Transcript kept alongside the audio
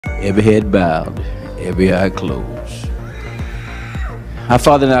Every head bowed, every eye closed. Our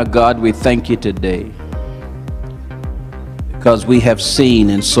Father and our God, we thank you today because we have seen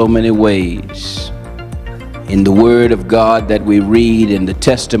in so many ways in the Word of God that we read, in the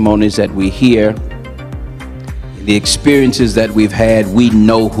testimonies that we hear, in the experiences that we've had, we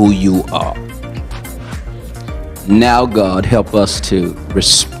know who you are. Now, God, help us to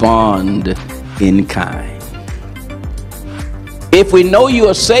respond in kind. If we know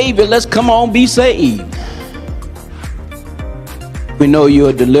you're a Savior, let's come on be saved. If we know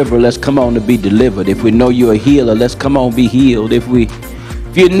you're a deliverer, let's come on to be delivered. If we know you're a healer, let's come on be healed. If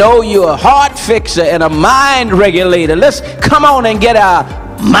you know you're a heart fixer and a mind regulator, let's come on and get our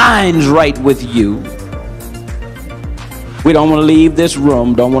minds right with you. We don't want to leave this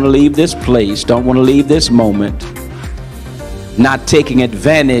room, don't want to leave this place, don't want to leave this moment not taking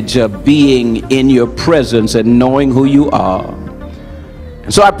advantage of being in your presence and knowing who you are.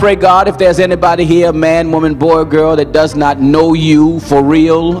 And so I pray, God, if there's anybody here, man, woman, boy, girl, that does not know you for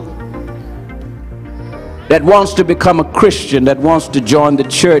real, that wants to become a Christian, that wants to join the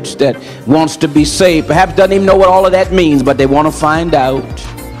church, that wants to be saved, perhaps doesn't even know what all of that means, but they want to find out.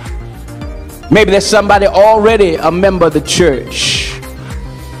 Maybe there's somebody already a member of the church.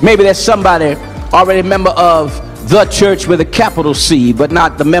 Maybe there's somebody already a member of the church with a capital C, but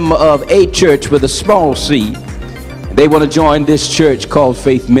not the member of a church with a small c. They want to join this church called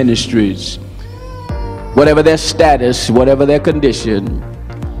Faith Ministries. Whatever their status, whatever their condition,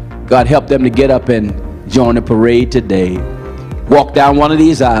 God, help them to get up and join the parade today. Walk down one of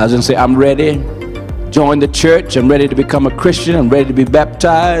these aisles and say, I'm ready. Join the church. I'm ready to become a Christian. I'm ready to be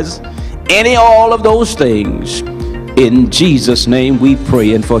baptized. Any, all of those things. In Jesus' name we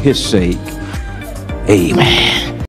pray, and for his sake, amen.